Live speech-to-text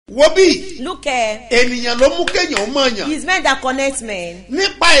Wobi. Look at. Ènìyàn ló mú kéèyàn mọ̀yàn. It's men that connect men.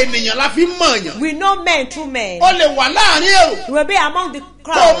 Nípa ènìyàn la fi mọ̀yàn. We know men through men. Ó lè wà láàrin èrò. You will be among the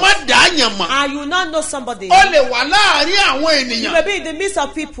crowd. Kó má dá yàn mọ̀. And you will not know somebody. Ó lè wà láàrin àwọn ènìyàn. You will be in the midst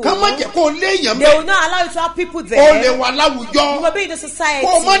of people. Ká má jẹ́ kó léèyàn They bẹ́ẹ̀. will not allow you to have people there. Ó lè wà láwùjọ. You will be in the society.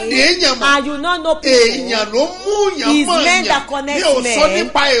 Kó má dé yàn mọ̀. And you will not know people. Èèyàn ló mú yàn It's mọ̀yàn. men that connect Mi ò men. sọ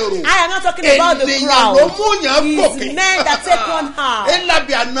nípa èrò. I am not talking about the Ènìyàn crowd. ló mú yàn gòkè. It's men that take one hand.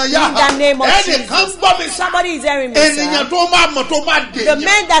 Élábì ànáyà. In the name of Ẹnìkan Jesus. gbọ́ mi sá. Somebody is hearing me, Ènìyàn sir. tó máa mọ̀ tó máa dè The yàn.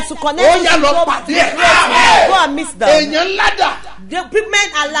 men that to connect Ó you yá to lọ go pàdé ẹ̀. go and miss them. Èèyàn ládà. The men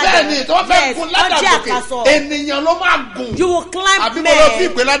are like Bẹ́ẹ̀ni tó fẹ́ gun ládà ọjọ́ gòkè. àkàsọ̀. Ènìyàn ló máa gùn. You will climb Àbí mo men. lọ fi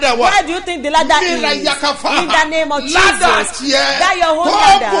ìpè ládà wá. Why do you think the ladder is? Mira yakafa. In the name of Ládà Jesus. tiẹ̀. That your own Tó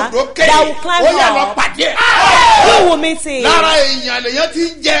ladder gùn lókè. that will climb Ó yá lọ up. pàdé ẹ̀. You will meet him. Lára èèyàn lèyàn ti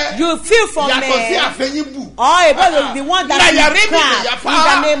ń jẹ. You feel from Yàtọ̀ sí men. àfẹ́yìn bù. Or about the one that Láyà is rí mi cracked. nìyà fá. In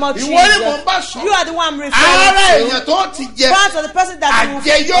the name of Ìwọ ni mò ń bá Jesus. sọ. You are the one I'm Ara referring èèyàn to. tó ti jẹ. Part of the person that you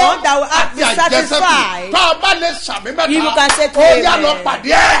Àjẹyó want that will àti be àjẹsẹ́kù. satisfied. Tó o bá lè sàmì mẹ́ta. You can say to Ó yá amen. lọ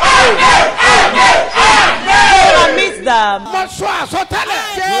pàdé ẹ̀. You can meet them. Mo sọ àsọtẹ́lẹ̀.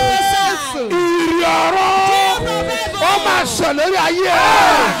 Ìrì ọ̀rọ̀ ó máa sọ lórí ayé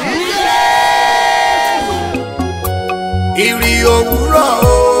ẹ̀. Ìrì òwúrọ̀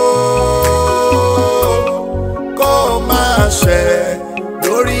o kó máa ṣẹ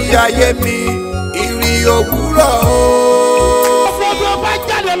lórí ayé mi. Ìrì òwúrọ̀ o. Ọ̀fọ̀gbọ́n bá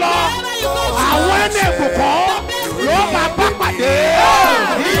jáde lọ, àwọn ẹni ẹ̀bùkọ́ ló máa bá pàdé.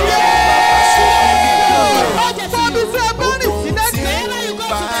 Bọ́bí tí ẹ bá rìn sí lẹ́gbẹ̀ẹ́,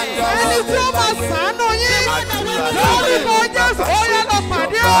 ẹni tí ó máa ṣàánú yín, lórúkọ Jésù, ó yẹ lọ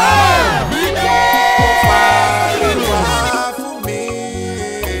pàdé ọ̀. Fún mi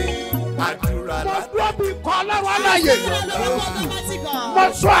àdúrà Ọjọ́ bí kọ́ lọ́wọ́ láyè. Mo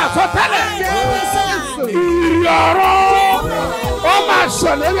sọ àsọtẹ́lẹ̀. Ìrì ọ̀rọ̀ ó máa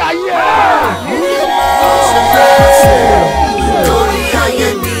sọ lórí ayé ẹ̀. lórí ayé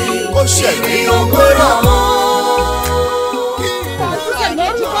mi. Ó ṣèlérí òwúrọ̀ o.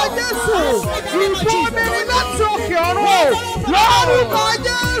 Lórúkọ Jésù, ìbọn mi ni láti òkè ọ̀run o. Lórúkọ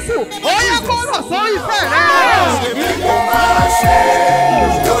Jésù, ó yẹ kó rọ̀ sórí ìfẹ́ rẹ̀. Ó máa ṣẹ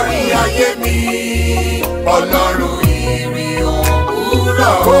lórí ayé mi. Ọlọ́run ìrì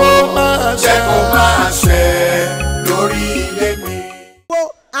òwúrọ̀ o. Jẹ́ kó máa ṣẹ lórí ilé mi.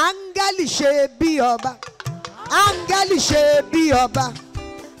 Áńgẹ́lì ṣe bí ọba, áńgẹ́lì ṣe bí ọba,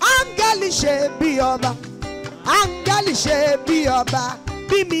 áńgẹ́lì ṣe bí ọba, áńgẹ́lì ṣe bí ọba,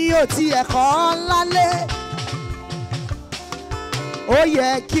 bí mi ò tiẹ̀ kọ́ lálé, ó yẹ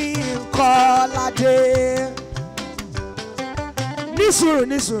kí n kọ́ ládé.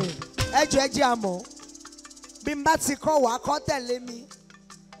 Nísùúrù ẹjọ́ ẹjẹ́ àmọ́ bí n bá ti kọ́ wàá kọ́ tẹ̀lé mi,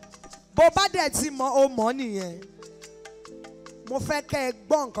 bó bá dẹ̀ ti mọ̀ ó mọ̀ nìyẹn. Mo fẹ́ kẹ́ ẹ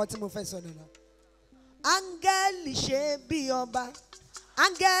gbọ́ nǹkan tí mo fẹ́ sọ nínú. Áńgẹ́lì ṣe bí ọba,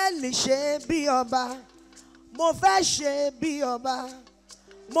 áńgẹ́lì ṣe bí ọba, mo fẹ́ ṣe bí ọba,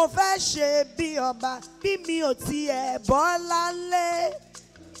 mo fẹ́ ṣe bí ọba, bí mi ò tiẹ̀ bọ́ lálé,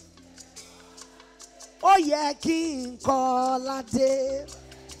 ó yẹ kí n kọ́ ládé.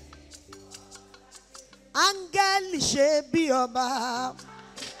 Áńgẹ́lì ṣe bí ọba,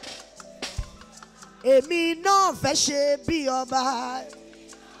 èmi náà fẹ́ ṣe bí ọba,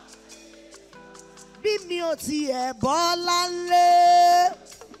 bí mi ò tiẹ̀ bọ́ lálé,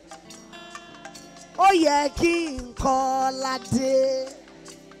 ó yẹ kí n kọ́ ládé.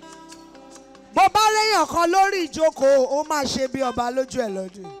 Bó bá réyàn kan lórí ìjókòó, ó máa ṣe bí ọba lójú ẹ̀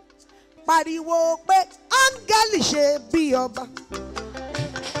lọ́dún. Pariwo pé áńgẹ́lì ṣe bí ọba.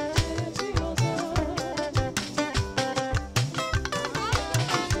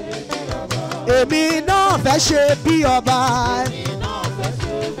 Èmi náà fẹ́ ṣe bí ọba,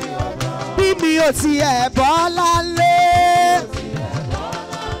 bí mi ò tiẹ̀ bọ́ lálé.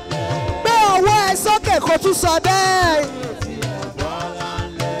 Gbé ọwọ́ ẹ sókè kó tún sọ bẹ́ẹ̀.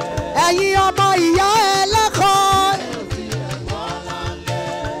 Ẹ̀yin ọmọ ìyá ẹlẹ́kọ̀ọ́,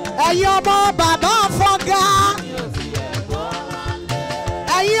 ẹ̀yin ọmọ bàbá fọ́gá,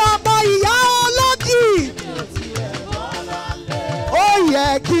 ẹ̀yin ọmọ ìyá ológì, ó yẹ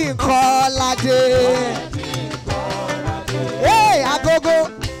kí n kọ́ ládé. Agogo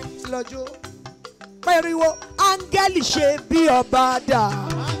lọ́jọ́ pẹ̀riwo áńgẹ́lì ṣe bí ọba dà,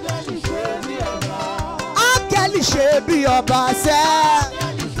 áńgẹ́lì ṣe bí ọba sẹ́,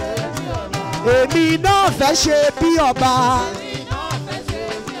 èmi náà fẹ́ ṣe bí ọba,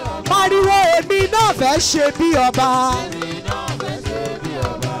 pariwo èmi náà fẹ́ ṣe bí ọba,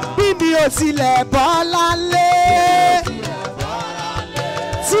 bí mi ò tilẹ̀ bọ́ lálé,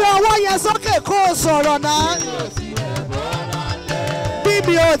 tí ọwọ́ yẹn sókè kó o sọ̀rọ̀ náà. Bí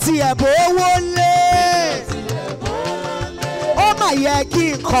mi ò tiẹ̀ bówó lé. Ó mà yẹ kí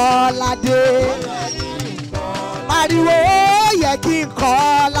n kọ́ ládé. Ariwo ó yẹ kí n kọ́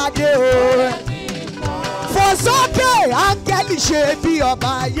ládé o. Fò sókè áńgẹ́lì ṣe bí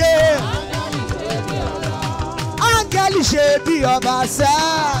ọba yé. Áńgẹ́lì ṣe bí ọba sẹ́.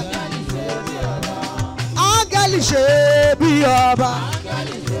 Áńgẹ́lì ṣe bí ọba.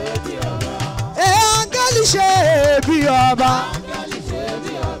 Áńgẹ́lì ṣe bí ọba.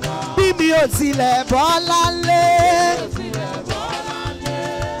 Bí mi ò tilẹ̀ bọ́ lálé.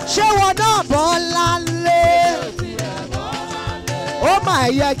 Ṣé wọn náà bọ́ lálé? Ó mà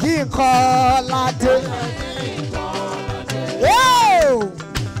yẹ kí n kọ́ ládé.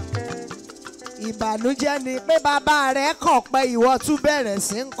 Ìbànújẹ́ ni pé bàbá rẹ̀ kàn pé ìwọ tún bẹ̀rẹ̀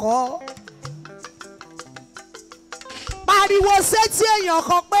sí ń kọ́. Pariwo sétí èèyàn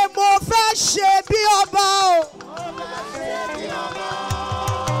kan pé mo fẹ́ ṣe bí ọba o.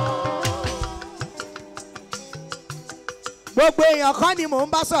 Gbogbo èèyàn kan ni mò ń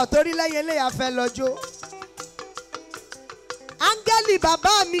bá sọ̀rọ̀ torí lẹ́yìn eléyà fẹ́ lọ́jọ́. Áńgẹ́lì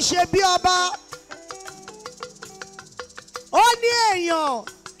bàbá mi ṣe bí ọba. Ó ní èèyàn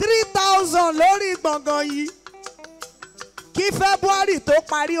 3,000 lórí gbọ̀ngàn yìí. Kí February tó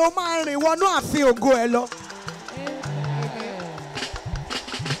parí ó máa rìn wọnú ààfin ògo ẹ lọ.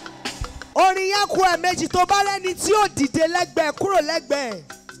 Orin yẹn kú ẹ̀ẹ̀mejì tó bá rẹ́ni tí ò dìde lẹ́gbẹ̀ẹ́ kúrò lẹ́gbẹ̀ẹ́.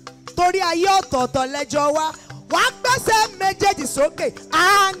 Torí ayé ọ̀tọ̀ọ̀tọ̀ lẹ́jọ́ wá. Wàá gbẹ́sẹ̀ méjèèjì sókè.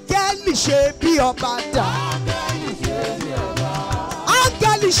 Áńgẹ́lì ṣe bí ọba dà.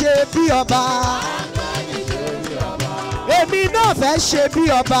 Áńgẹ́lì ṣe bí ọba. Èmi náà fẹ́ ṣe bí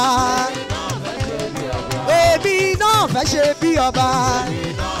ọba. Èmi náà fẹ́ ṣe bí ọba.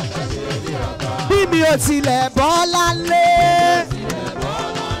 Bí mi ò tilẹ̀ bọ́ lálé.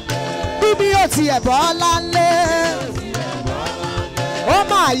 Bí mi ò tilẹ̀ bọ́ lálé. Ó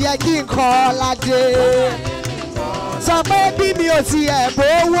mà yẹ kí n kọ́ ládé. Sọ pé bí mi ò tiẹ̀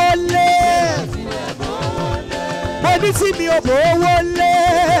bówó lé. Mo ní tí mi ò bówó lé.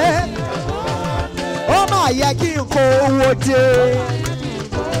 Ó mà yẹ kí n kó owó dé.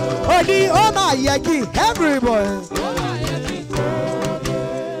 Ó ní ó mà yẹ kí everybody.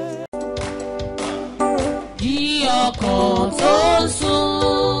 Bí ọkàn tó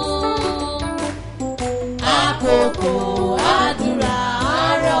sùn, àkókò àdúrà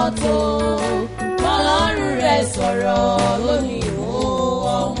àárọ̀ tó, Ọlọ́run rẹ̀ sọ̀rọ̀ lónìí ó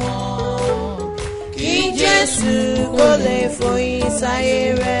ọmọ. Kí Jésù kó lè fòyìn sáyé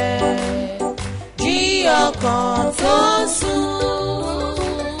rẹ̀. Ọkàn tó sùn,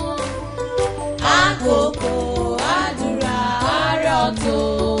 àkókò àdúrà àárọ̀ tó,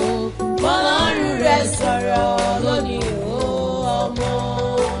 Ọlọ́run rẹ̀ sọ̀rọ̀ lónìí ó ọmọ.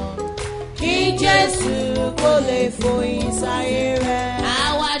 Kí Jésù kó lè fòyìn sáyé rẹ̀.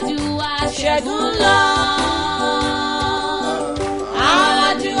 Àwájú aṣẹ́gun lọ.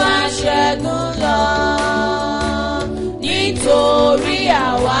 Àwájú aṣẹ́gun lọ. Nítorí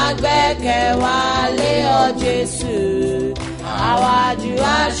àwa gbẹ́kẹ̀ wa lé ọ Jésù. Àwájú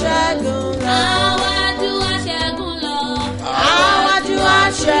aṣẹ́gun lọ. Àwájú aṣẹ́gun lọ. Àwájú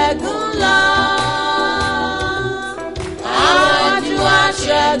aṣẹ́gun lọ. Àwájú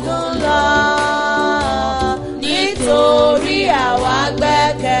aṣẹ́gun lọ. Nítorí àwa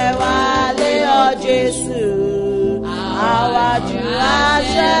gbẹ́kẹ̀ wa lé ọ Jésù. Àwájú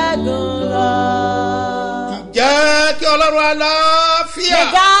aṣẹ́gun lọ. Jẹ́ kí Ọlọ́run àlàáfíà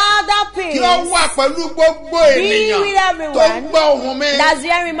kí ó wà pẹ̀lú gbogbo ènìyàn tó ń gbọ́ ohùn mi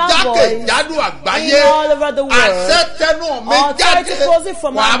jákèjádò àgbáyé. Àṣẹ tẹnu mi jáde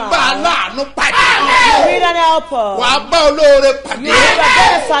wà á bá aláàánú pàdé. Wà á bá olóore pàdé.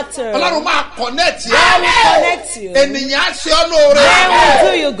 Ọlọ́run máa kọ̀nẹ́ẹ̀tì ẹ̀. Ènìyàn á ṣe ọ́ lóore.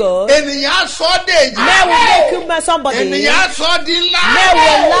 Ènìyàn á sọ ọ́ dèjì. Ènìyàn á sọ ọ́ di ńlá.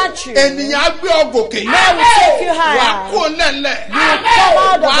 Ènìyàn á gbé ọ gòkè. Wà á kó lẹ́lẹ̀.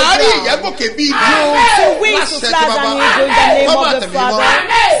 Wà á rí ìyẹ́gòkè bí ibi. Láṣẹ tí bàbá ọmọ àtẹ̀mí mọ́.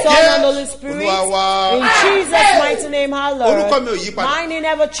 In Jesus' mighty name, our Lord. Orúkọ mi ò yí padà. Mine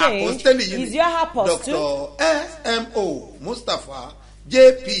never changed. Is your apostle. Dr. S.M.O. Mustapha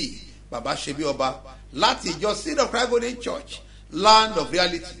J.P. Babasebioba láti ìjọ Seed of Christ Golden Church Land of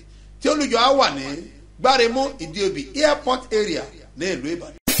Reality tí olùjọ á wà ní Gbáremú Ìdíòbí Airport area ní ìlú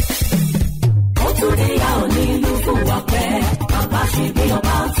Ìbàdàn. Nítorí a ò ní ìlú fún wa pẹ́,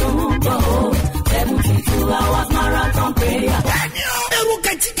 Babasebioba tó ń bọ̀ 72 hours marathon prayer. Bẹ́ẹ̀ni o, èrò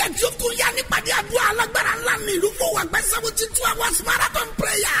kẹ̀tíkẹ̀tí ó tún yá nípàdé àdúrà alágbára ńlá ní ìlú fún wa pẹ́ 72 hours marathon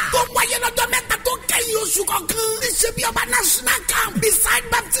prayer. Tó wáyé lọ́jọ́ mẹ́ta tó kẹ́yìn oṣù oṣù kọ̀ọ̀kan. Babasebioba National Camp beside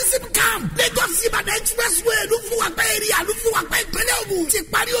Baptism Camp. Lagos Ibadan Expressway Lufuwapẹ area Lufuwapẹ ìpínlẹ̀ Ògùn. Ti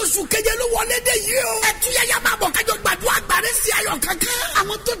parí oṣù keje ló wọlé dé yìí o. Ẹtúyẹyẹ máa bọ̀ kájọ gbàdúrà gbàdé sí ayọ̀ kankan.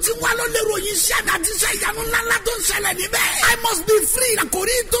 Àwọn tó ti wá ló lè ròyìn iṣẹ́ àdáti iṣẹ́ ìyanu ńláńlá tó ń ṣẹlẹ̀ níbẹ̀. I must be free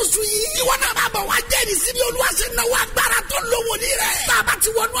àkórí tó sùn yìí. Ìwọ náà máa bọ̀ wá jẹ́rìí sí bí Olúwa ṣe náwó agbára tó ń lówó ní rẹ̀. Bàbá ti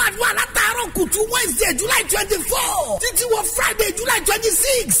wọnú àdúrà látàárọ̀ kùtù Wednesday July 24. Títí wọ Friday July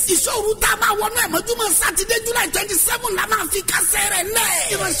 26. Ìṣòro tá a máa wọnú ẹ̀mọ́júmọ́ Saturday July 27 la máa fi kásẹ̀ rẹ̀ lẹ̀.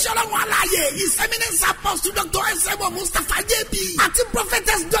 Ìránṣẹ́ Ọlọ́run aláàyè His Eminence Apostle Dr. S.M.O. Mustapha JP àti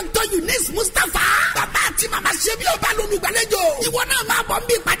Prophetess Dr. Eunice Mustapha. Bàbá àti màmá Babasebioba lólùgbàlejò. Ìwọ náà máa bọ̀ ń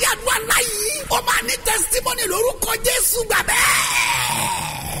bí ìpàdé àdúrà ńlá yìí. Ó máa ní testimony lórúkọ Jésù gbàgbẹ́.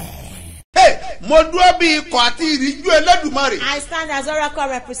 Mo dúró bí ikọ̀ àti ìríjú Ẹlẹ́dùmarè. I stand as oracle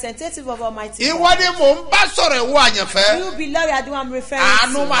representative of Almighty God. Ìwọ ni mò ń bá sọ̀rọ̀ ìwọ àyànfẹ́. You beloved are the one I'm referring to.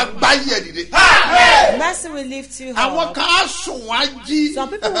 Àánú máa gbá yẹ̀ dìde. Mercy will lift you up. Àwọn kan á sùn wọ́n á jí. Some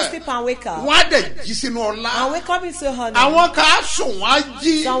people will sleep and wake up. Wọ́n á dẹ̀ jí sínú ọlá. And wake up into honor. Àwọn kan á sùn wọ́n á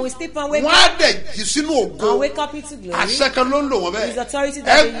jí. Some will sleep and wake up. Wọ́n á dẹ̀ jí sínú ògo. And wake up into glory. Àṣẹ kan ló ń lò wọ́n bẹ́ẹ̀. His authority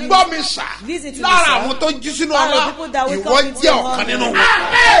that they use. Ẹ gbọ́ mi sà. Listen to me, Lára sir. àwọn tó jí sínú All ọlá. the people that wake Ìwọ up into jẹ́ honor. ọ̀kan nínú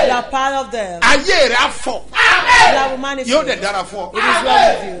wọn. You are part of them. Ayé rẹ̀ á fọ̀. That will manifest. Yóò dẹ̀ dára fún ọ. It is well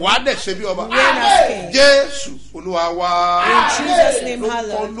with you. Wàá dẹ̀ ṣe bí ọba. Reign as king. Jésù Olúwa wa. In Jesus' name,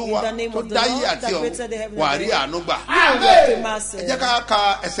 hallelujah. Olúwa In the name tó of the dáyé Lord àti that ọ̀run. created the heaven Wàá and rí earth. àánú gbà. You will be mercy. Ẹ jẹ́ ká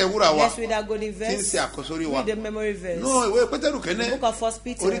ka ẹsẹ̀ wúrà wa. Let's read our golden Tí ń verse. ṣe àkọsórí wa. Read the memory verse. Nú ìwé Pétérù kẹ́nẹ́. The book of 1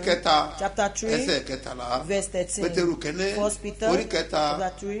 Peter, Orí kẹta. chapter 3, Ẹsẹ̀ kẹtàlá. verse 13. Pétérù kẹ́nẹ́. 1 Peter, Orí kẹta.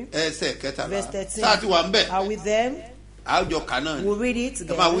 chapter 3, Ẹsẹ̀ kẹtàlá. verse 13. Sáà ti wà ń bẹ̀. Are we there? Àwùjọ kan náà ni. We'll read it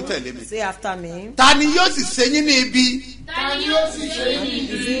Ẹ máa wí tẹ̀lé together. mi. Say after me. Ta ni yóò sì ṣe yín ní ibi?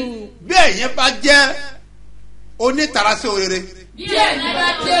 Is you Bí ẹ̀yin bá jẹ́ onítara sí orere.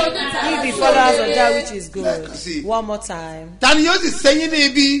 be followers of that which is good. One more time. Ta ni yóò sì ṣe yín ní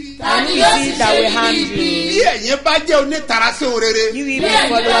ibi? And who is it that will harm Bí you? ẹ̀yin bá jẹ́ onítara sí orere. You will be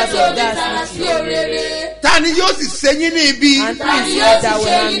followers of that which is good. Ta ni yóò sì ṣe yín ní ibi? And who is it that will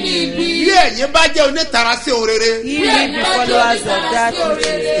harm you? Bí ẹ̀yin bá jẹ́ onítara sí orere. You will be followers of that which is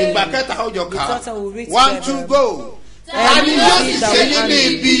good. Ìgbà kẹta ọjọ́ The ká. daughter will read 1, 2, together. go. Ta And ni who yóò is sì it that ṣe will yín harm ní you?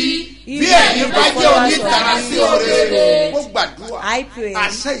 ibi? Bí ẹ̀yin bá jẹ́ onítara sí orere. Mo gbàdúrà. I pray.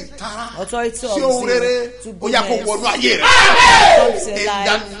 Àṣẹ ìtara Authority of sí orere. zeal to Ó yá kó goodness. wọnú ayé rẹ̀. Comes In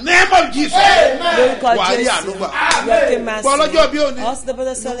alive. the name of Jesus. Lórúkọ Wà á rí Jésù. ànúgbà. You obtain mercy. Gbọ́ ọlọ́jọ́ bí òní. Also the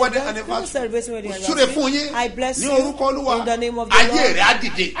brother Ní wedding celebrate. anniversary. Celebrating wedding Súre fún anniversary. yín. I bless Ní you. orúkọ Olúwa. In the name of the Ayé Lord. rẹ̀ á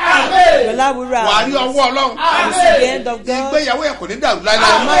dìde. Your love will Wà á rí rise. ọwọ́ Ọlọ́run. You see the end of God. Ìgbéyàwó yẹn kò ní dàrú Your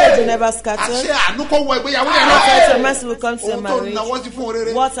láíláí. marriage will never scatter. Àṣẹ àánú kó wọ ìgbéyàwó yẹn Authority lọ. of mercy will come to your Ohun tó marriage. náwó sí fún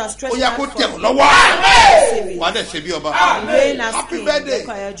orere. What has Ó stretched yá out kó for tẹ̀ ọ́ you. lọ́wọ́. Receive it. Wà á dẹ̀ ṣe bí ọba. Reign as Happy king. birthday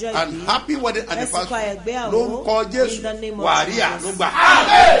Lọ́kọ̀ àyájọ́ and ìbí. happy wedding Ẹ̀sìnkọ́ anniversary. ẹ̀gbéyàwó. Lórúkọ Jésù. In the name of Wà á rí Jesus. àánú gbà.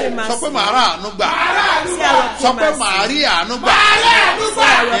 Obtain mercy. Sọ pé màá rà àánú gbà. Say I will Sọ obtain pé mercy. màá rí àánú gbà. Say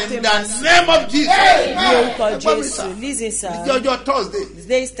I will In obtain the mercy. name of Jesus. Lórúkọ Ẹ gbọ́ mi sà. Jésù. Listen, sir. Ìjẹ́ ọjọ́ Thursday.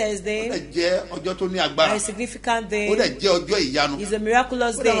 Today is Thursday. Ó dẹ̀ jẹ́ ọjọ́ tó ní agbára. A significant day. Ó dẹ̀ jẹ́ ọjọ́ ìyanu. It's a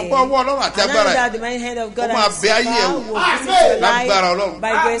miraculous Ó dẹ̀ day. mọ̀ pé ọwọ́ Ọlọ́run àti And I agbára know ẹ̀. that the mighty hand of God Ó máa and His bẹ ayé ẹ̀ power wò. will visit your Lágbára life Ọlọ́run.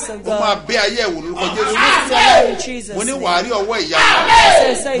 by grace of Ó máa God. bẹ ayé ẹ̀ wò lórúkọ Will Jésù. visit your life in Jesus' Mo ní name. wàá rí ọwọ́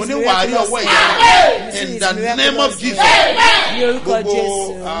ìyanu. Say Mo it's ní wàá rí miraculous ọwọ́ day. ìyanu. See In it's the name miraculous of day. Jesus. Lórúkọ Gbogbo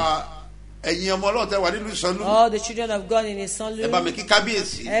Jésù. ẹ̀yin ọmọ Ọlọ́run tẹ́ wà nílùú Ìsọ̀lú. All the children of God in His Son Ẹ bá mi kí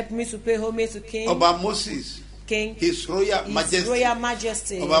kábíyèsí. help me to pay homage to King. Ọba Moses. King. His Royal His Majesty. Royal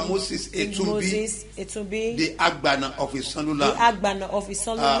Majesty. Ọba Moses King Etumbi. Moses Etumbi. The Agbana of Ìsọ̀lú The land. Agbana of His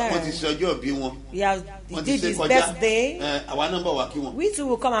Son Wọ́n ti land. ṣe ọjọ́ ìbí wọn. He has Wọ́n ti did ṣe his kọjá. birthday. Àwa náà bọ̀ wá kí wọn. We too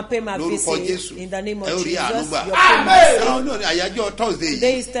will come and pay my Lórúkọ visit Jésù. in the name of Ẹ ó rí àánú Jesus. gbà. Your pay mercy. Àwọn náà ní àyájọ́ Thursday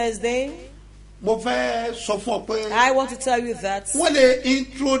Today yìí. is Thursday. Mo fẹ́ sọ fún ọ pé I want to tell you that wọ́n lè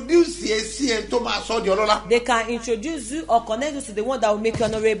introduce ẹ sí ẹ tó máa sọ di ọlọ́lá. they can introduce you or connect you to the one that will make you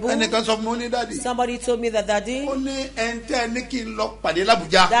honorable. Ẹnìkan sọ fún mi ó ní dáàdi. Somebody told me that daddy, Ó ní ẹ̀ńtẹ́ ní kí n lọ pàdé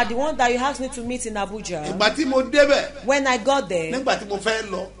l'Abuja. that the one that you asked me to meet in Abuja, Ìgbà tí mo débẹ̀, when I got there, nígbà tí mo fẹ́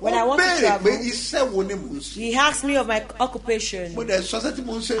lọ, When I ó want to béèrè travel, pé iṣẹ́ wo ni mò ń ṣe. he asked me of my occupation, Mo dẹ̀ sọ́sẹ́ tí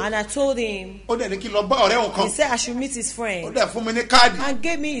mò ń ṣe. and I told him. Ó dẹ̀ ní kí n lọ bá ọ̀rẹ́ òun He kan. said I should meet his Ó friend, dẹ̀ fún mi ní káàdì. and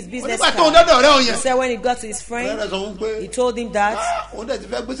gave me his business Onígbà tó ń card. dọ́dọ̀ ọ̀rẹ́ òun He yẹn. said when he got to his Ọ̀rẹ́ friend, rẹ̀ sọ fún pé he told him that òun dẹ̀ ti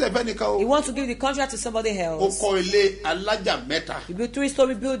fẹ́ gbéṣẹ́ fẹ́ nìkan o. he wants to give the contract to somebody Ó else. kọ́ ilé alájà mẹ́ta. He built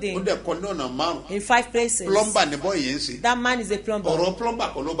 3-story Ó building dẹ̀ kọ́ ní ọ̀nà márùn-ún. in 5 places. Plumber ni bọ́ yẹn ń ṣe. That man is a plumber. Ọ̀rọ̀ plumber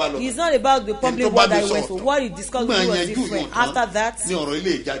kọ́ ló bá lọ. It's not about the public Ẹni tó bá word mi that he went sọ̀rọ̀ for. tán. What he discussed with Gbọ́n me was yanjú different. yóò tán. After that, Ní ọ̀rọ̀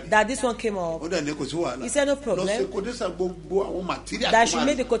ilé ìjáde. that this one came up. Ó dẹ̀ ní kò sí wàhálà. He said no problem. Lọ sí kòdísà gbogbo àwọn material That tó should máa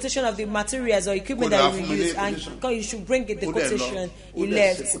make the lò. quotation of the materials or equipment Kódà that fún you mi will ní use, and quotation. you should bring it the Ó dẹ̀ lọ. quotation. Ó He dẹ̀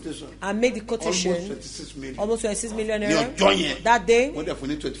ṣe left quotation. and made the politician, almost 26 million naira. Ní that day, wọ́n dẹ̀ fún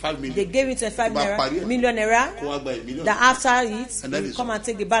ní 25 million. They gave him 25 million naira. That after it, you come and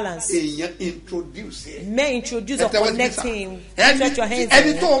take the balance. May introduce or connect him. Stretch your hands.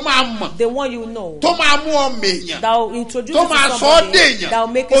 The one you know. That will introduce you to somebody. That will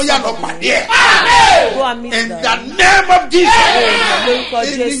make you somebody. Go and meet in them. the name of Jesus.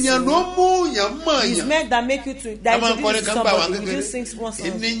 It's meant that make you to that introduce somebody. We just sing one song.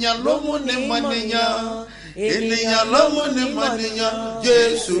 Ènìyàn ló mú ni mọ̀nìyàn,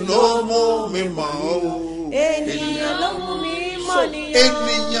 Jésù ló mú mi mọ̀ o. Ènìyàn ló mú mi mọ̀nìyàn.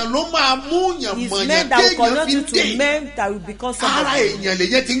 Ènìyàn ló máa mú yàn mọ̀yàn téèyàn fi dé. Men that will become somebody. Ara èèyàn lè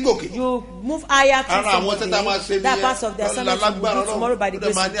yẹ ti ń gòkè. You move higher to somebody. That part of the assignment will do tomorrow by the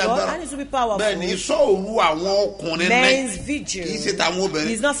grace of God. And it will be powerful. Bẹ́ẹ̀ni ìṣòro àwọn ọkùnrin men's vigil. Kì í ṣe tàwọn obìnrin.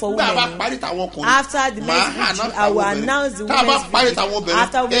 It's not for women. Bá a bá parí tàwọn ọkùnrin. After the men's vigil, I will announce the women's vigil.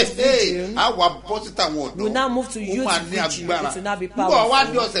 After women's vigil, a wà bọ́ sí tàwọn ọ̀dọ́. we will now move to youth vigil. It will now be powerful. Bọ̀ wá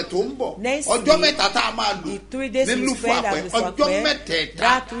di ọ̀sẹ̀ tó ń bọ̀. Next ọjọ́ mẹ́ta tá a máa lò. The 3 days we spend at the ọjọ́ mẹ́tẹ̀ẹ̀ta.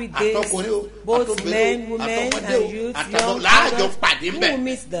 That 3 days, both men, women, and youth, young adults, who will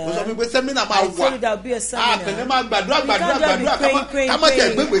meet them. I told you there will be a seminar. We can't just be praying. I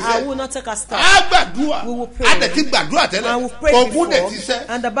will not take a step. We will pray. And we'll pray before.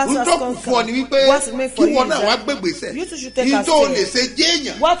 And the battle has conquered. What's it meant for you is that you two should take a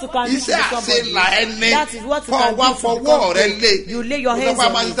step. What you can do to somebody, that is what you can do to become. You lay your hands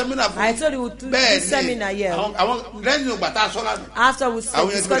on it. I told you to do this seminar here. After we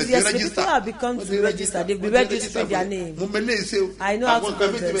discussed yesterday, people have become to register. They've been registering their name. I know how to do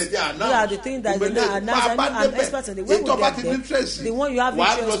this. These are the things that they know. I'm expert on the way we get them. The one you have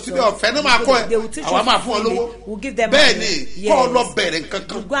interest on, they will teach you. We'll give them money. Yes.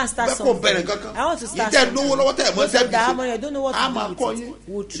 We'll go and start something. I want to start something. I don't know what to do with it.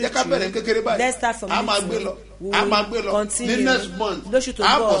 We'll treat you. Let's start from this. We will continue. Those should go.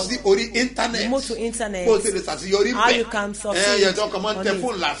 Move to internet. How you can succeed. You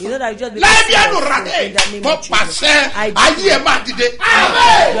know that you just be in the name of Jesus.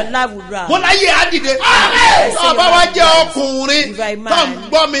 Your life will rise. If I man,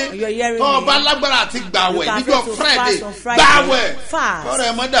 you're hearing me. You can fast on Friday. Fast. So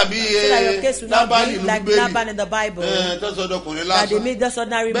that your case will not be like Laban in the Bible. That they made this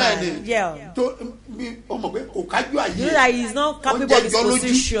ordinary man. Yeah. You know that he is not capable of his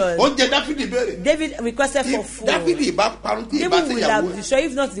position. David requested for food. David will have destroyed,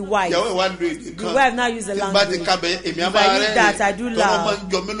 if not the wife. The wife now use the language. If I need that, I do laugh.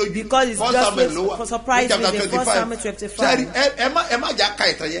 Because it's just for surprise me. The first Samuel 25.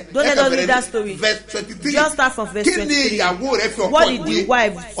 Don't let us read that story. Just start from verse 23. What did the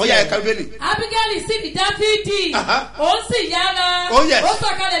wife say? Abigail sì Dáfídì. Ó sì yára. Ó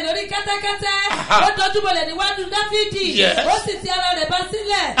sọ̀kalẹ̀ lórí kẹ́tẹ́kẹ́tẹ́. Ó dojúbolẹ̀ níwájú Dáfídì. Ó sì ti ara rẹ̀ bá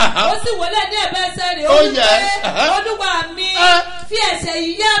sílẹ̀. Ó sì wọlé ní ẹ̀bẹ̀ ẹsẹ̀ rẹ̀. Ó wí pé Olúwa mi fi ẹ̀ṣẹ̀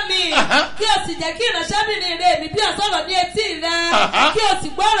yìí yá mi. Kí o sì jẹ́ kí ìránṣẹ́bìnrin rẹ̀ mi bí ọ̀sọ́rọ̀ ní etí rẹ̀. Kí o sì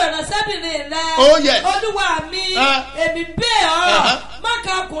gbọ́ ọ̀rọ̀ ìránṣẹ́bìnrin rẹ̀. Olúwa mi èmi bẹ̀ ọ́. Má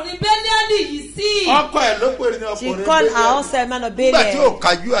ka ọkùnrin Bẹ́líálì yìí sí. Ọkọ ẹ̀ ló pè ní ọkùnrin. She called her husband man of Belial.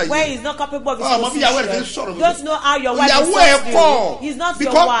 When he is not capable of his position. Don't know how your wife is suffering. He's not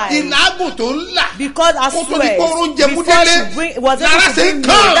your wife. Because I swear, before she was able to bring me,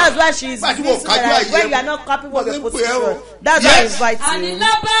 that's why she is when you are not capable of your position. That's why I invite you. Àní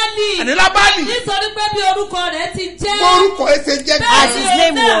Lábálì. Nítorí pé bí orúkọ rẹ̀ ti jẹ́. As his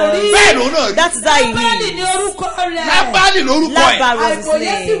name was. That is how he is. Lábálì lórúkọ ẹ̀. Lábálì was his name.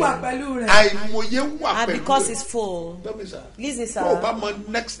 Àìmọye wà pẹ̀lú. And because it's full. Listen, sir.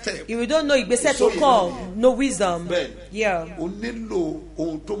 Next step. If you don't know ìgbésẹ̀ tó kàn, no wisdom. Yeah. O nílò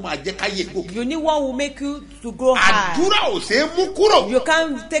ohun tó máa jẹ́ káyé gòkè. You need one who make you to grow high. Àdúrà ò ṣe é mú kúrò. You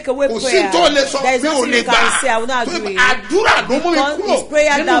can't take away prayer. Kò sí tó lè sọ there is pé ò nothing lè you can say. I will not agree. Àdúrà ló mú mi kúrò. Because it's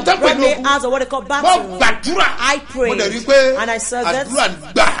prayer that brought me out of what they call battle. Wọ́n gbàdúrà. I pray. Mo dẹ̀ rí pé and I saw that àdúrà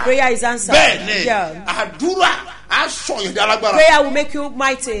gbà. prayer is answered. Bẹ́ẹ̀ni àdúrà. Prayer will make you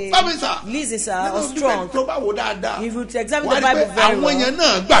mighty. Listen, sir, or strong. If you examine the Bible very well,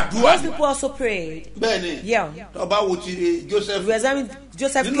 most people also prayed. Yeah. If you examine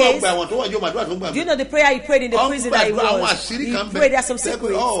Joseph's case, do you know the prayer he prayed in the prison that he was? He prayed, there are some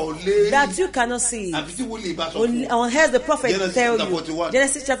secrets that you cannot see. Unless the prophet tell you.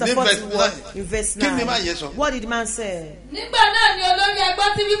 Genesis chapter 41, in verse 9. What did the man say?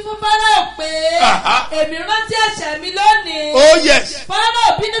 Oh yes.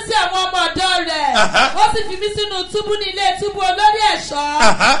 Fáráò bínú sí àwọn ọmọ ọ̀dọ̀ rẹ̀. rẹ̀. Ó sì fi mí sínú túbú ní ilé túbú olórí ẹ̀ṣọ́.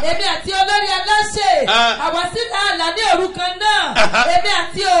 Èmi àti olórí aláṣẹ. Àwa sì láàlá ní òru kan náà. Èmi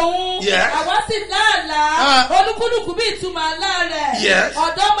àti òun. Àwa sì láàlá. Olúkúlùkù bí ìtumọ̀ àlá rẹ̀.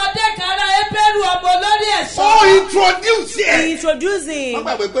 Ọ̀dọ́mọdé kan ará Hébérù ọmọ olórí ẹ̀ṣọ́. He introduced him.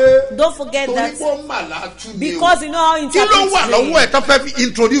 Don't forget that. Because you know how interpreting. What's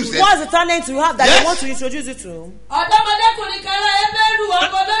the talent you have that they want to introduce you to? Ọ̀dọ́mọdékùnrin kan ará Hébérù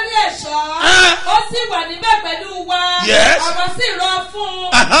ọmọ olórí ẹ̀ṣọ́. Ó sì wà níbẹ̀ pẹ̀lú wa. Àwa sì rọ fún un.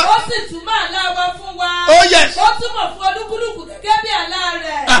 Ó sì túmọ̀ àlá wa fún wa. Ó túmọ̀ fún olúkúlùkù gẹ́gẹ́ bí àlá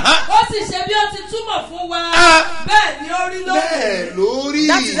rẹ̀. Ó sì ṣe bí ó ti túmọ̀ fún wa. Bẹ́ẹ̀ ni ó rí lórí.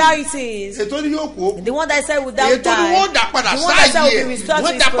 That is how it is. The one that said without die. The one that said will be restored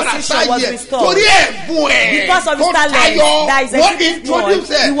to his position was restored. Because of his talent, that is a joy.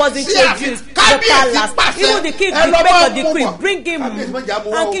 He was introduced to the palace. Even the king prepared the decree. Bring him.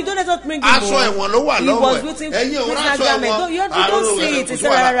 And king, don't let us bring him. He was waiting for his garment. You don't see it. He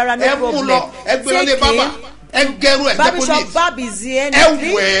said, no problem. Take him. Babasebioba is here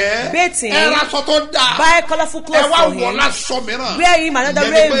bathing. Buy colorful clothes for him. Wear him another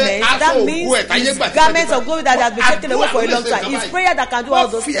raiment. That means his garments of glory that has been taken away for a long time. It's prayer that can do all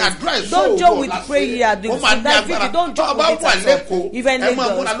those things. Don't joke with prayer. Don't joke with it at all. Even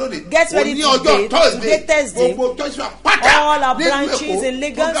Lagos. Get ready today Thursday. All our branches in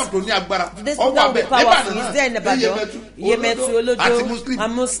Lagos. This program will be powerful. It's there in the Ibadan. Yemetu, Olojo,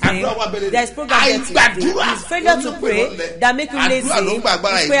 and Muslim. There is program there. Failure to pray that make you lazy.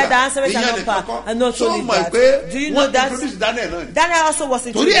 Prayer that answers and not only that. Do you know that Daniel also was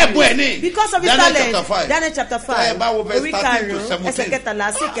introduced because of his talent? Daniel chapter 5.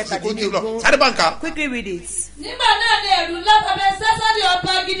 Quickly read it. Nígbà náà ni ẹ̀rù ńlá bàbá Sẹ́sárì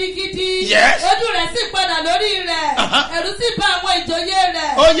ọba gidigidi. Ojú rẹ̀ sì padà lórí rẹ̀. Ẹ̀rù sì bá àwọn ìjòyè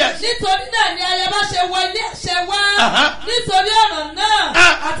rẹ̀. Nítorí náà ni ayaba ṣe wọ ilé àṣẹ wá. Nítorí ọ̀rọ̀ náà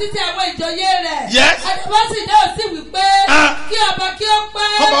àti ti àwọn ìjòyè rẹ̀. Ayaba sì náà sì wí pé kí ọba kí ó pẹ́.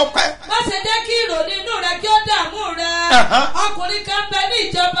 Má ṣe jẹ́ kí ìrònú inú rẹ̀ kí ó dààmú rẹ̀. Ọkùnrin kan bẹ ní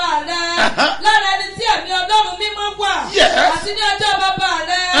ìjọba rẹ̀. Lára ẹni tí ẹ̀mí Ọlọ́run mímọ́ wà. Àti ní ọjọ́ bàbá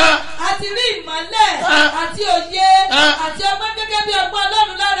rẹ̀. Àti rí ìmọ́lẹ̀ àti òye àti ọgbọ́n gẹ́gẹ́ bí ọgbọ́n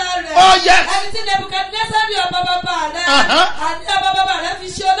Ọlọ́run lára rẹ̀. Ẹni tí Nebukadnésárì ọba bàbá rẹ̀ àti ọba bàbá rẹ̀ fi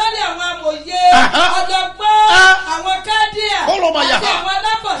ṣe olórí àwọn amòye ọlọ́gbọ́n àwọn kádíà àti àwọn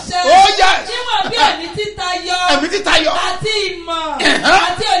alábọ̀ṣẹ́ níwọ̀n bí ẹ̀mí títayọ àti ìmọ̀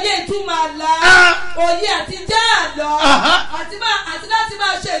àti òye ìtumọ̀ àlá òye àti jẹ́ àlọ́ àti láti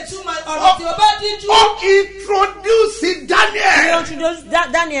máa ṣe ìtumọ̀ ọ̀rọ̀ tí ó bá díjú. Ó introduce Daniel.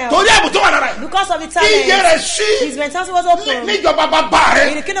 Torí ẹ̀bùn tó wà lára ẹ̀. Because of the talent. His mentality was open. Níjọba bàbá rẹ̀.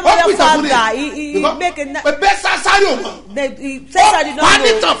 In the kingdom of your father, he make a. Bẹ́ẹ̀ Sásárì ò mọ̀. Cesar did not know.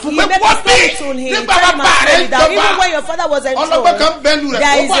 He made a statement on him. Even when your father was enthroned,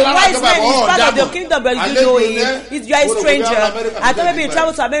 there is a wise man in part of your kingdom, but you don't know him. You are a stranger. I thought maybe he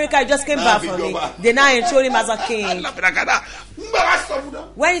traveled to America, he just came back from it. They now enthroned him as a king.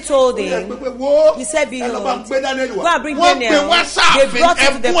 When he told him, he said, behold, go and bring Daniel. They brought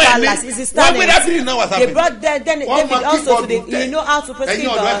him to the palace. It's his talent. They brought David also to the, you know how to press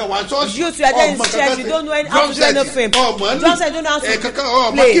keyboard. You two are there in church, you don't know how to do anything. Johnson, you don't know how to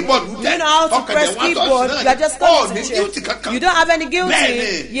play. You don't know how to press keyboard. You are just coming to church. You don't have any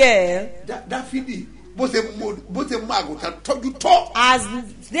guilty. Yeah. As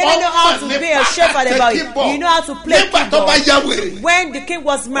they don't know how to be a shepherd about it. You know how to play keyboard. When the king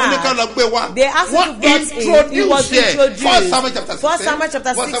was mad, they asked him to brought in. He was introduced. 1 Samuel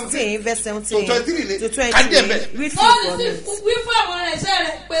chapter 16 verse 17 to 20. Read for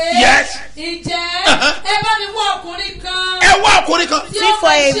yes. See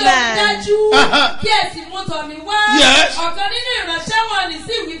for a man. Yes.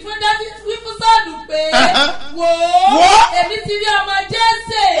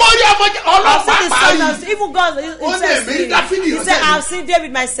 Even God, he said, I've seen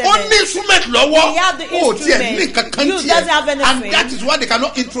David my servant. He had the instrument. You doesn't have anything. And that is why they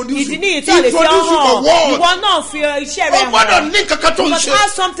cannot introduce you. You want not fear sharing. You must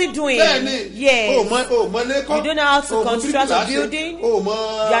have something doing. Yeah. You don't know how to construct a building. You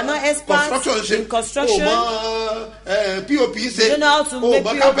are not experts in construction. You don't know how to make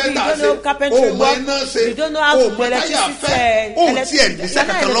POP. You don't know carpentry work. You don't know how to do electricity. ṣiṣẹ́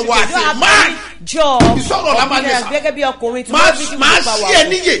kankan lọ́wọ́ àti máa ìsọ̀rọ̀ la máa lè sa máa sí ẹ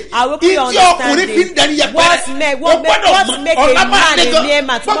níyè ìdí ọkùnrin fi ń dẹni yẹpẹrẹ o gbọ́dọ̀ ọ̀la máa lè gan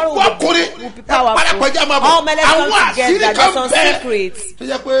gbogbo ọkùnrin parapọ̀já máa bọ̀ àwọn àṣírí kan bẹ́ẹ̀ tó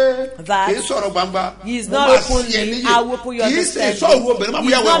yẹ pé kì í sọ̀rọ̀ gbangba mo máa sí ẹ níyè kì í ṣe sọ̀rọ̀ obìnrin máa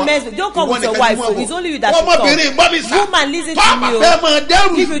bóyá wẹ̀ wọ́n ọmọbìnrin gbọ́ mi sá tọ́ọ̀mà fẹ́ máa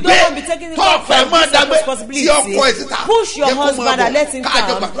dẹ́rù gbé tọ́ọ̀fẹ́ máa dàgbé tí ọkọ ẹ̀ síta push your husband and let him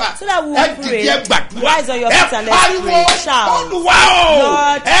come so that we will pray. Rise on your feet and let's pray. Shout. Olúwa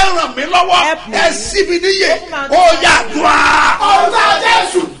o, ẹ ràn mí lọ́wọ́, ẹ sí mi níyè, ó yà dùn. Ọ̀gá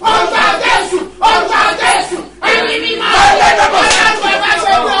Jésù, ọ̀gá Jésù, ọ̀gá Jésù, ẹ̀mí mi máa ń lé lọ́wọ́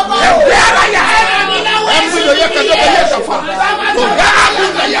ẹ̀wé ara yà, ẹ̀mí ló yẹ kẹ́kẹ́ bẹ́ẹ̀ yẹ sọ̀fà, ọ̀gá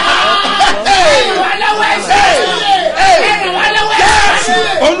àbúrò yà.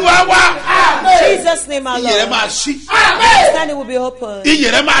 Olúwa wa. Jesus name alone. Iyere máa ṣí. Understanding will be open.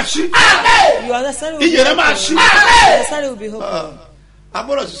 Iyere máa ṣí. Your understanding will be Iyere máa ṣí. Understanding will be open.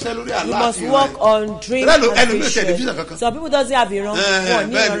 Agbọ́dọ̀ ṣiṣẹ́ lórí àlá. You must work on dreams and vision. Some people doesn't have ìran wọn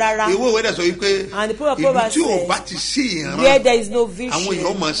ní ìran rárá. Ìwé ìwé dẹ̀ sọ wípé and the prophet Proverbs ìlú tí o bá ti sí ìran where there is no vision àwọn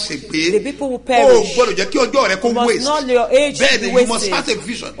èèyàn máa ṣe pé the people will perish. O gbọ́dọ̀ jẹ́ kí ọjọ́ rẹ kó waste. You must not let your age be wasted. Bẹ́ẹ̀ni you must have a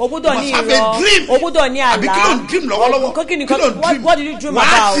vision. O gbọ́dọ̀ ní ìran. You must have a dream. O gbọ́dọ̀ ní àlá. Àbí kí ló ń dream lọ́wọ́lọ́wọ́? What did you dream about?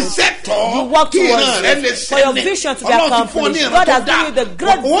 Wàá ṣiṣẹ́ tọ́. You work towards it for your vision to be accomplished. God has given you the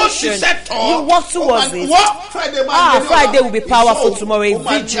great vision. You work towards it. Friday will be powerful tomorrow. A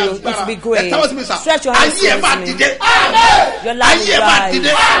vigil. It will be great. Stretch your hands towards me. Your life will rise. Your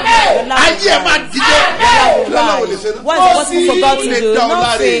life will rise. What is possible for God to do?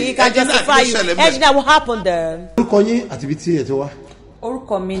 Nothing. He can justify you. Everything that will happen there. Orúkọ yín àti ibi tí ẹ ti wá.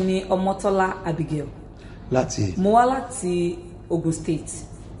 Orúkọ mi ni Ọmọ́tọ́lá Abigail. Láti. Mo wá láti Ogun State,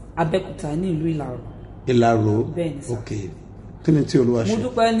 Abẹ́òkúta ní ìlú Ìlàró. Ìlàró. Bẹ́ẹ̀ni sá. Okay. Kí ni tí Olúwa ṣe? Mo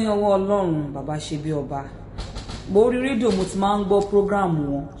dúpẹ́ ní ọwọ́ Ọlọ́run Babasebioba. Mo rí rédíò mo ti máa ń gbọ́ prógráàmù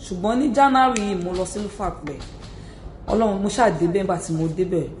wọn ṣùgbọ́n ní January yìí mo lọ sí Lufapẹ Ọlọ́run mo ṣàdébẹ̀ nígbà tí mo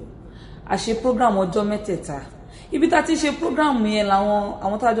débẹ̀ a ṣe prógráàmù ọjọ́ mẹ́tẹ̀ẹ̀ta ibi tá ti ṣe prógráàmù yẹn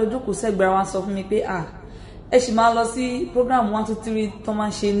àwọn tá a jọ jókòó sẹ́gbẹ̀rẹ̀ wa sọ fún mi pé ẹ sì máa lọ sí prógráàmù 1 2 3 tó máa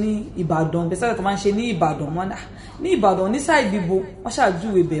ń ṣe ní Ìbàdàn bẹ́sẹ̀ tó máa ń ṣe ní Ìbàdàn wọn ní Ìbàdàn ní sáà ìbíbo wọ́n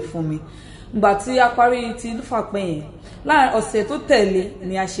ṣàjúwe bẹ̀ fún mi ìgbà tí a parí ti Lufapẹ yẹn láàrin ọ̀sẹ̀ tó tẹ̀lé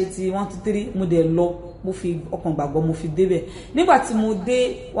ni a ṣe ti 1 2 3 mo dẹ̀ lọ mo fi ọkàn gbàgbọ́ mo fi débẹ̀ nígbà tí mo dé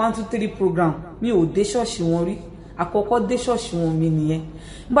 1 2 3 program mi ò dé ṣọ́ọ̀ṣì wọn rí àkọ́kọ́ dé ṣọ́ọ̀ṣì wọn mi nìyẹn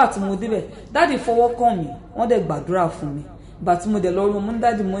nígbà tí mo débẹ̀ dáàdì fọwọ́ kàn mí wọ́n dẹ̀ gbàdúrà fún mi ìgbà tí mo dẹ̀ lọ rí wọn mo ní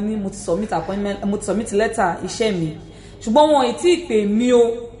dáàdì mo ní mo ti submit appointment mo ti submit letter iṣẹ́ mi ṣùgbọ́n wọn ì tí ì pè mí o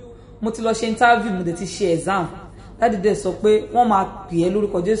mo ti lọ ṣe interview mo dẹ̀ ti ṣe exam dáàdì dẹ̀ sọ pé wọ́n máa pè é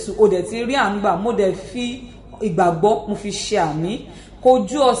lórúkọ Jésù o dẹ̀ ti rí àánú gbà mo dẹ̀ fi ìgbàgbọ́ mo fi ṣe àmì kò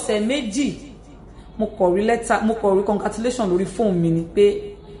ju ọ̀sẹ̀ méjì mo kọ rí lẹ́tà mo kọ rí congratulation lórí fóònù mi ni pé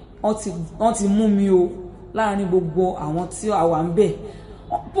wọ́n ti mú mi o láàrin gbogbo àwọn tí a wà ń bẹ̀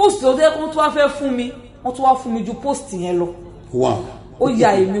post tó jẹ́ kó tó wá fẹ́ fún mi wọ́n tó wá fún mi ju post yẹn lọ ó ya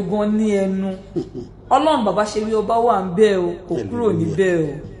èmi gan ní ẹnu Ọlọ́run Babasebioba wà ń bẹ̀ o kò kúrò níbẹ̀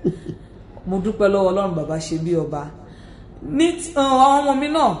o mo dúpẹ́ lọ́wọ́ Ọlọ́run Babasebioba ní àwọn ọmọ mi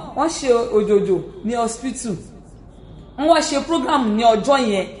náà wọ́n ṣe òjòjò ní hospital wọ́n wá ṣe program ní ọjọ́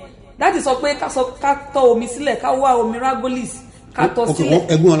yẹn láti sọ pé ká tọ́ omi sílẹ̀ ká wá omi ragolis ká tọ́ sílẹ̀.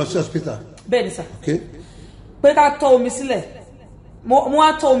 Okay, ẹ̀gbọ́n lọ sí hospital. Bẹ́ẹ̀ ni sà. Pé ká tọ́ omi sílẹ̀ mo wá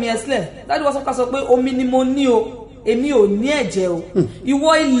tọ́ omi ẹ̀ sílẹ̀ láti wọ́n ká sọ pé omi ni mo ní o èmi ò ní ẹ̀jẹ̀ o ìwọ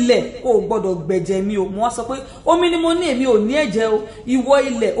ilẹ̀ o gbọ́dọ̀ gbẹ̀jẹ̀ mi o mo wá sọ pé omi ni mo ní èmi ò ní ẹ̀jẹ̀ o ìwọ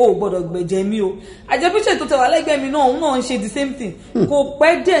ilẹ̀ o gbọ́dọ̀ gbẹ̀jẹ̀ mi o àjẹpíṣẹ́ tó tẹ̀wá lẹ́gbẹ̀ẹ́ mi náà òun náà ń ṣe the same thing kò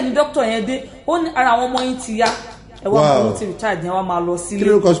pẹ́ díẹ̀ ní dókítà yẹn dé ó ní ara àwọn ọmọ yín ti yá ẹ wá mọ ti recharge yẹn wá máa lọ sílé.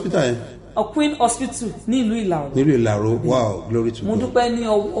 kílódé hospital yẹn. Queen Hospital ní ìlú Ìlàró. nílùú Ìlàró wow glory to God. mo dúpẹ́ ní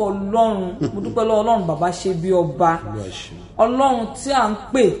Ọlọ́run mo dúpẹ́ lọ́wọ́ Ọlọ́run Babasebioba Ọlọ́run tí à ń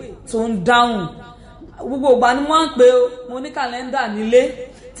pè tó ń dáhùn gbogbo ìgbà ni wọ́n ń pè ó mo ní kàlẹ́ndà nílé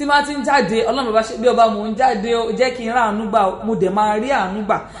tí máa ti ń jáde Ọlọ́run Babasebioba mo ń jáde ó jẹ́ kí n rà àánú gbà mo dẹ̀ máa rí àánú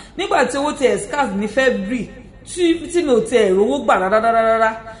gbà nígbà tí owó ti escas ní February tí mi ò tiẹ̀ rówó gbà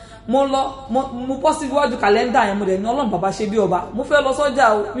rárá mo lọ mo bọ́ sí iwájú kàlẹ́ndà yẹn mo dẹ̀ ní Ọlọ́run Babasebioba mo fẹ́ lọ sọ́jà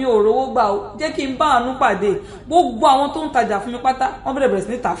o mi ò rówó gbà o jẹ́ kí n bá àánú pàdé gbogbo àwọn tó ń tajà fún mi pátá wọ́n bẹ̀rẹ̀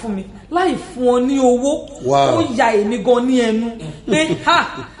sí ní tà fún mi láì fún ọ ní owó ó ya èmi gan ní ẹnu pé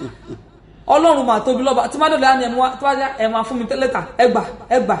ọlọ́run mà tóbi lọ́ba tí má dọ̀lẹ́ àná ẹ̀ máa fún mi lẹ́tà ẹgbà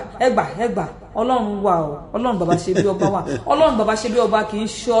ọlọ́run wà o ọlọ́run bàbá ṣe bí ọba wà ọlọ́run bàbá ṣe bí ọba kì í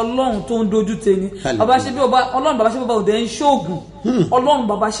ṣe ọlọ́run tó ń dojú tẹni ọlọ́run bàbá ṣe bí ọba ò dẹ̀ ń ṣoògùn ọlọ́run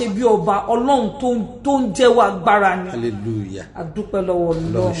bàbá ṣe bí ọba ọlọ́run tó ń jẹ́wọ́ agbára ni. hallelujah. adúpẹ́ lọ́wọ́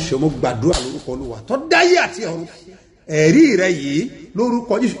ọlọ́run. ṣé mo gbàdúrà lórúkọ Olúwa tó dáyé àti ọ̀run ẹ̀rí rẹ yìí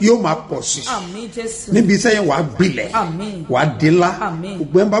lórúkọ Jésù yóò máa pọ̀ sí i níbi iṣẹ́ yẹn wàá gbilẹ̀ wàá dé ńlá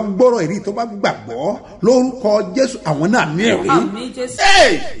gbogbo ẹ̀ ń bá gbọ́rọ̀ ẹ̀rí tó bá gbàgbọ́ lórúkọ Jésù àwọn náà ní ẹ̀rí.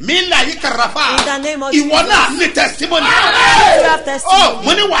 mi là yí kàràfà ìwọ náà ní testimony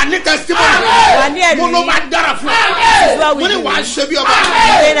mo ní wàá ní testimony mo ló máa dára fún ọ mo ní wàá ṣe bí ọba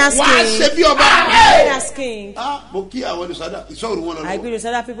wàá ṣe bí ọba. mo kí àwọn ìṣòro wọn lọ. I agree with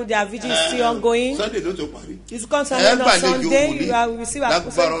other people, their vigil is still ongoing. Sunday ló tó parí. It's come Sunday on Sunday. You will receive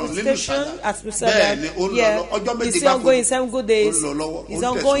a station at Mustapha. Yeah, it's still ongoing. 7 good days. It's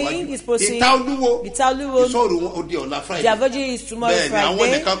ongoing. It's proceeding. Italuwo. Their vigil is tomorrow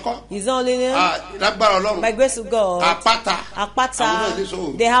Friday. It's only by grace of God. Apata.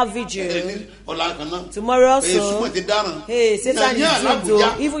 They have vigil. Tomorrow also. Hey, Satan is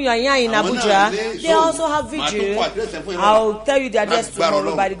good. Even your yan in Abuja, they also have vigil. I'll tell you the address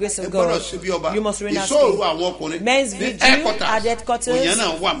tomorrow by the grace of God. You must remain as men's vigil at the headquarters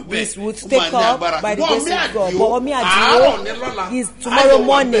would take up by the grace of God. But Omi Adio is tomorrow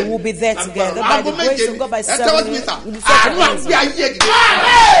morning will be there together by the grace of God by 7.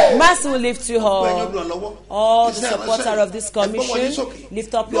 Mass will lift you up. All the supporters of this commission,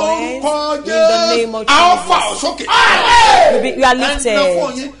 lift up your hands in the name of Jesus. You are lifted.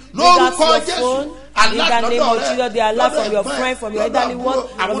 Look at your phone. In the name of Jesus, they are loved from your friend, from your elderly ones,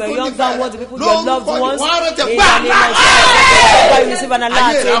 from your younger ones, the people, your loved ones. In the name of Jesus, God, you receive an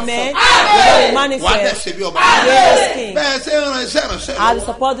alert, amen. You manifest. I will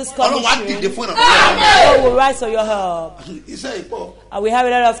support this commission. God will rise for your help. And we have a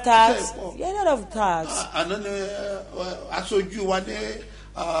lot of tasks. Yeah, a lot of tasks.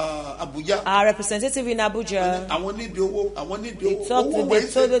 Abuja. Our representative in Abuja. They told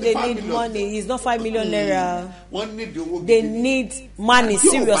they need money. It's not 5 million naira. They need money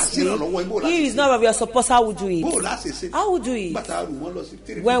seriously. He is not of your support. How would do it? How would do it?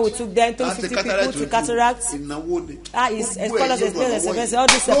 When we took them 250 people to cataract, it's as far as expensive. All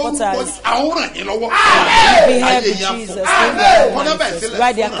these supporters. Be helped in Jesus.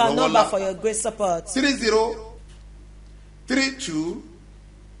 Write the account number for your great support. 3032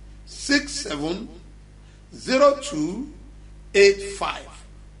 670285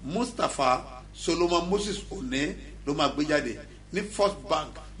 Mustapha Solomon Moses One ló máa gbé jáde ní First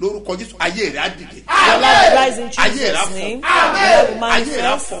Bank lórúkọ Jésù ayé rẹ̀ á dìde. Ayé rẹ̀ á fọ́. Ayé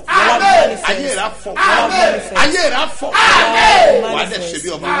rẹ̀ á fọ́. Ayé rẹ̀ á fọ́. Ayé rẹ̀ á fọ́. Wà á dẹ̀ ṣe bí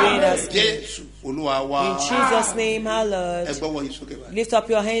ọba Jésù Olúwa wa. In Jesus' name, our Lord. Ẹgbẹ́ wọ̀nyí sókè báyìí. Lift up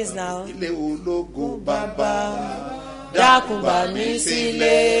your hands now. Ilé ológo bàbá. Dákun gbà mí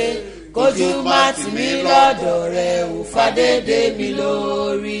sílé kójú má tì mí lọ́dọ̀ rẹ̀ ò fàdédé mi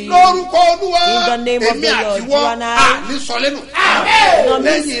lórí. Lórúkọ Olúwa èmi àti wọ́n ní sọlẹ́nu.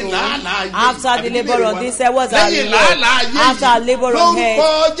 Lẹ́yìn làálàá. After the labour on this side was our reward. After labour on head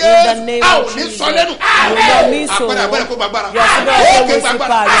in the name of Jesus. You will not miss so. Your children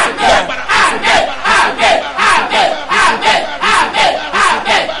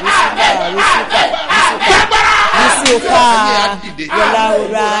will your love will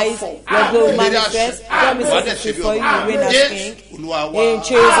rise, your glory manifest. Promises before you reign as king. In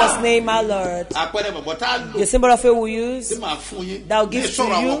Jesus' name, my Lord. The symbol of faith we use that will give to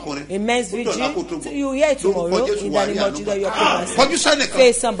you immense vigil. You hear tomorrow in the name of Jesus. Your promise.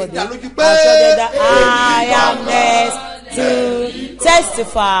 Face somebody. I'll show them that I am next to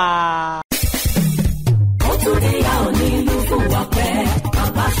testify.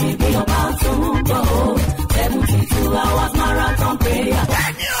 Hours marathon prayer.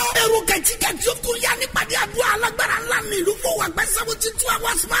 Ẹ̀rù kẹ̀tíkẹ̀tí ó tún yá nípàdé àdúrà alágbára ńlá ní ìlú fún wa gbẹ́ 72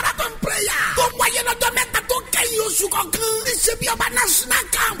 hours marathon prayer. Tó wáyé lọ́jọ́ mẹ́ta tó kẹ́yìn oṣù kọ̀ọ̀kan. Ìṣèbíọba national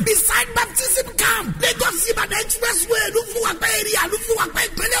camp beside baptism camp. Lagos Ibadan expressway ìlú fún wa gbẹ́ èrìà ìlú fún wa gbẹ́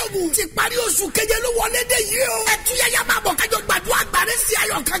ìpínlẹ̀ Ògùn. Ti parí oṣù keje ló wọlé dé yìí o. Ẹ̀túnyẹ̀yà máa bọ̀ kájọ gbàdúrà gbàdé sí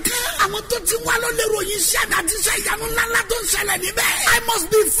ayọ̀ kankan. Àwọn tó ti wá ló lè ròyìn iṣẹ́ àmì àti iṣẹ́ ìyanu ńláńlá tó ń ṣẹlẹ̀ níbẹ̀. I must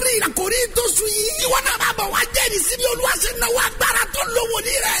be free àkòrí ìtòsù yìí. Ìwọ náà máa bọ̀ wá jẹ́rìí sí bí Olúwa ṣe náwó agbára tó lówó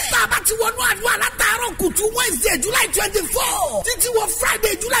ní rẹ̀. Tá a bá ti wọnú àdúrà látàárọ̀ láàárọ̀ kùtù Wednesday July 24 títí wọ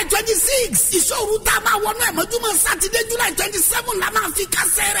Friday July 26 ìṣòro tá a máa wọnú ẹ̀mọ́júmọ́ Saturday July 27 la máa fi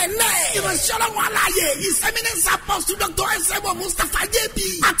kásẹ̀ rẹ̀ lẹ̀. ìránṣẹ́ ọlọ́run aláàyè ìsẹ́mínẹ́sì apọ́sù Dr. S.M.O Mustapha JB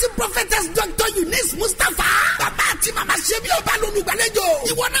àti prophetess Dr. Eunice Mustapha. bàbá àti màmá ṣe bí ọba lólùgbàlejò.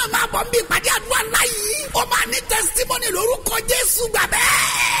 ìwọ náà máa bọ̀ ń bí ìpàdé àdúrà láyé. ó máa ní testimony lórúkọ Jésù gbàgbẹ́.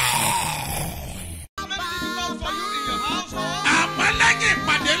 àmàlẹ́yìn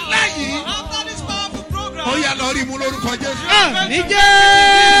ìpàdé ńlá yìí. ó yà lọ rí mu lórúkọ Jésù. ní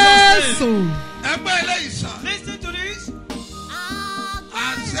Jésù. ẹgbẹ́ eléyìí sàn. Listen to this.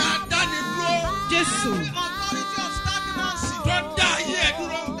 àṣẹ àdánidúró. Jésù. tó dá ayé ẹ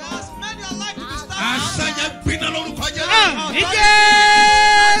dúró. àṣẹ yẹn gbiná lórúkọ Jésù. ní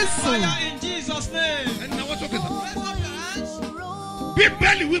Jésù. Fire in Jesus' name. ẹ náwó sókè sàn.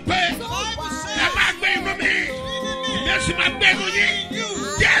 Bíbélì wípé ẹ máa gbé inú mi. Jésù máa gbé inú yín.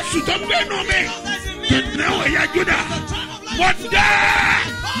 Jésù tó gbé inú mi. Kìnìún ẹ̀yà Júdà. Mo dá.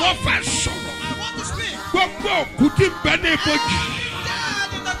 Mo fẹ́ sọ̀rọ̀. Gbogbo òkú tí ń bẹ ní ibojì.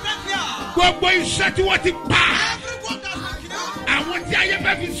 Gbogbo iṣẹ́ tí wọ́n ti pa. Àwọn tí ayé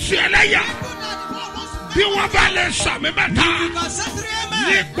bẹ́ẹ̀ fi ṣe ẹlẹ́yà. Bí wọ́n bá lè sàmì mẹ́ta.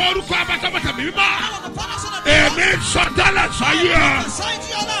 Ní ìgbórúkọ abátábátà mi mímọ́. Èmi sọ̀tẹ́lẹ̀ sáyé ẹ̀.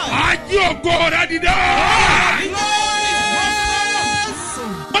 Ají ògo rẹ̀ dìde.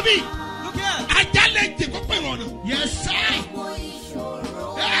 Bọ́bí, ajá lè jẹ kó pè wọ́n nù. Yes sir.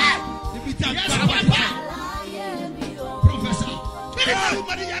 Ibi tí a gbà wá bá. Professor. Kiri ma lu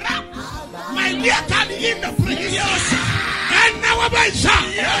mari yàrá. Ma ilé ẹ̀ka ni yín nà pèrè yín. Yes sir. Ẹ náwó bá ìṣá.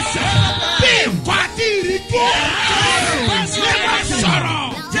 Yes sir. Bí ìfàdí ìrìjú. Ṣé wọ́n sọ̀rọ̀?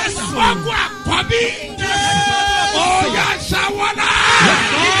 Wọ́n kó àkọ́bí. Ó yà sáwọ́lá.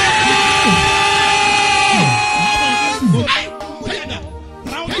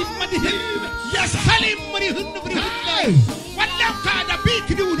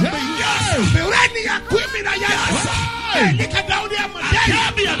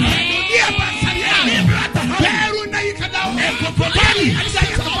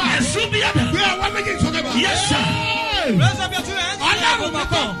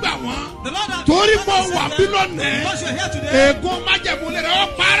 Torí mo wà bí lónìí, ègún májẹ̀mú lè rẹ̀ ọ́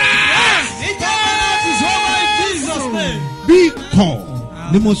para. Bí ikọ̀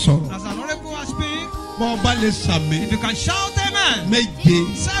ni mo sọ̀rọ̀. Bọ́ ọba lè sàmì. If you can shout amen. Méje.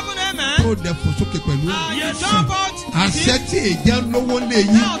 7 amen. Tó dẹ̀ fò sókè pẹ̀lú. Jump out. Àṣẹ tí èjẹ́ lówó lè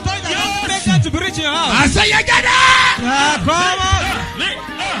yí. Now authority that don't make them to be rich in your house. Àṣẹ yẹn jáde. Come on.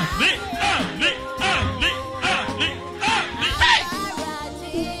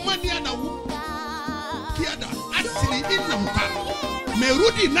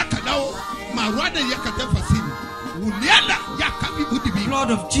 Merudi nakadao. Marwada yakata fasini. Uliala yakabi udibi.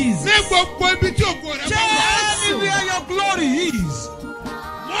 Blood of Jesus. Everywhere your glory is.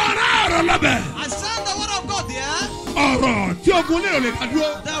 I send the word of God there. The word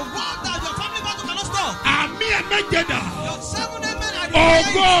that your family battle cannot stop. Your 7 amen.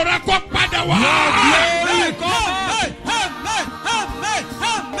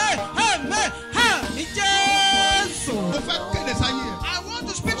 I want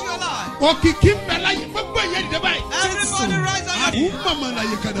to speak to your life. Everybody rise on your feet.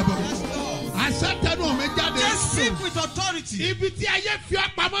 Just speak with authority. Yes, the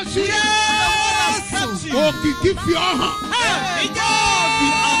word has kept you. God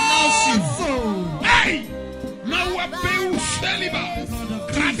will announce you. Hey! Now what pay Sheliba?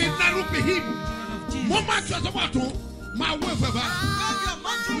 Grabbing Narupihim. Mama Chazawato, my weaver,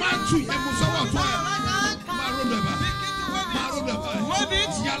 Manchu, and Musawato, Marunaba,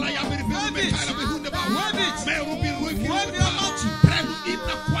 Yalaya,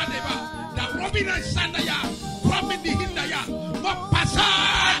 Robina Sandaya, Robin the Hindaya, Mopasa,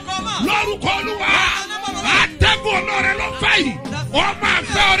 Loru Kolua, Atago Lorelo Fay, or my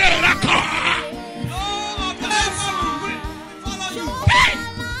father Raka.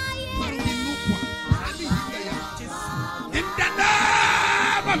 In the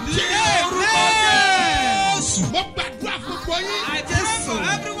name of Jesus, I pray for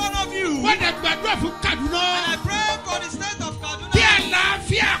every one of you. What a bad for Kaduna. I pray for the state of Kaduna.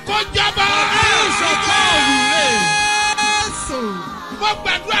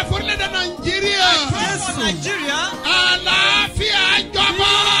 Gbàdúrà fún ilẹ̀ Nàìjíríà. I pray for Nigeria. Àlàáfíà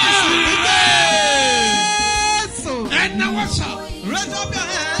jọba. Ẹ̀nà wọ́n sọ. Raise up your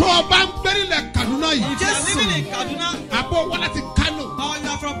hand. Tó o bá ń gbérí lẹ̀ Kaduna yìí. If you are living in Kaduna. Àbọ̀ wọ́n láti Kano. Or you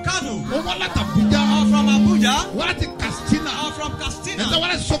are from Kano. O wọ́n láti Abuja. Or from Abuja. Wọ́n láti Katsina. Or from Katsina. Ẹ̀sẹ̀ wọ́n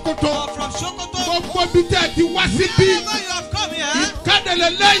láti Sokoto. Or from Sokoto. Gbogbo bí tẹ́ ẹ ti wá síbí. Wherever you have come here. Ìkádẹ̀lẹ̀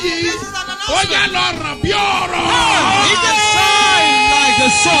lẹ́yìn. This is an announcement. Oya lọ ràn bí ọ̀rọ̀. It is shine like the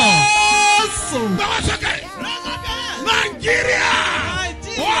sun. Báwa sókè. Nàìjíríà.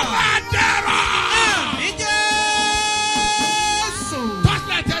 Wọ́n máa dẹ̀rọ̀.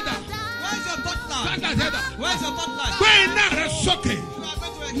 Touchlight ẹ̀dá. Where's your touchlight? Touchlight ẹ̀dá. Where's your touchlight? Gbé iná rẹ̀ sókè.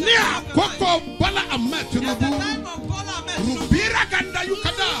 Ní àkókò Bọ́lá Ahmed Tinubu. Rubira Ganda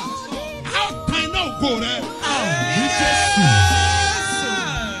Yukada. How time now go there?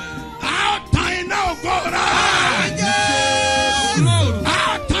 How time now go there?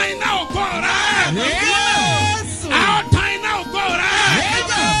 How time now go there? How time now go there?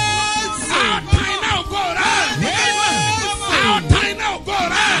 How time now go there? How time now go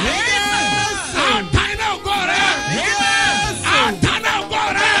there? How time now go there? How time now go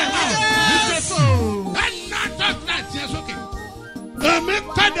there? And not just that, yes, okay. Èmi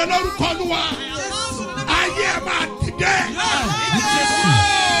kéde lórúkọ Olúwa. Ayé ẹ̀ máa dìde.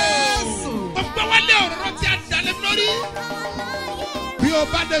 Ọgbẹ́ wálé ọ̀rọ̀ tí a dalẹ̀ lórí. Bí o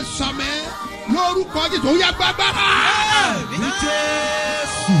bá dé sọmẹ́ lórúkọ Jésù, ó yá gbàgbára.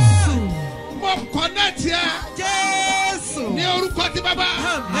 Mo kọ́nẹ́tì ẹ. Ní orúkọ ti bàbá.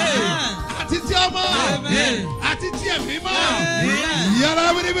 Àti ti ọmọ. Àti ti ẹ̀mí mọ́. Yàrá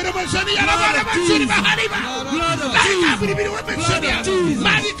wíwíwí mo sọ ní yàrá wàlẹ̀ mo sọ ní bàhálì bá. Láyé wíwíwí mo sọ ní yàrá.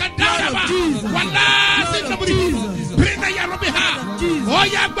 Mari ka dára bá. Wàlá sí nàbúrì. Pínlẹ̀ yàrá mi ha. Ó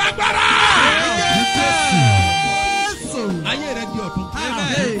yá gbàgbára. Ayé rẹ̀ di ọ̀tún.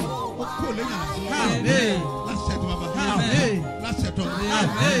 Ó kú òlé yàrá. Lásẹ̀ tó bàbá. Lásẹ̀ tó.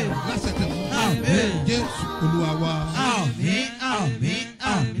 Lásẹ̀ tó. Jésù Olúwa wa. Àmín, àmín,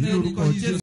 àmín lórúkọ Jésù.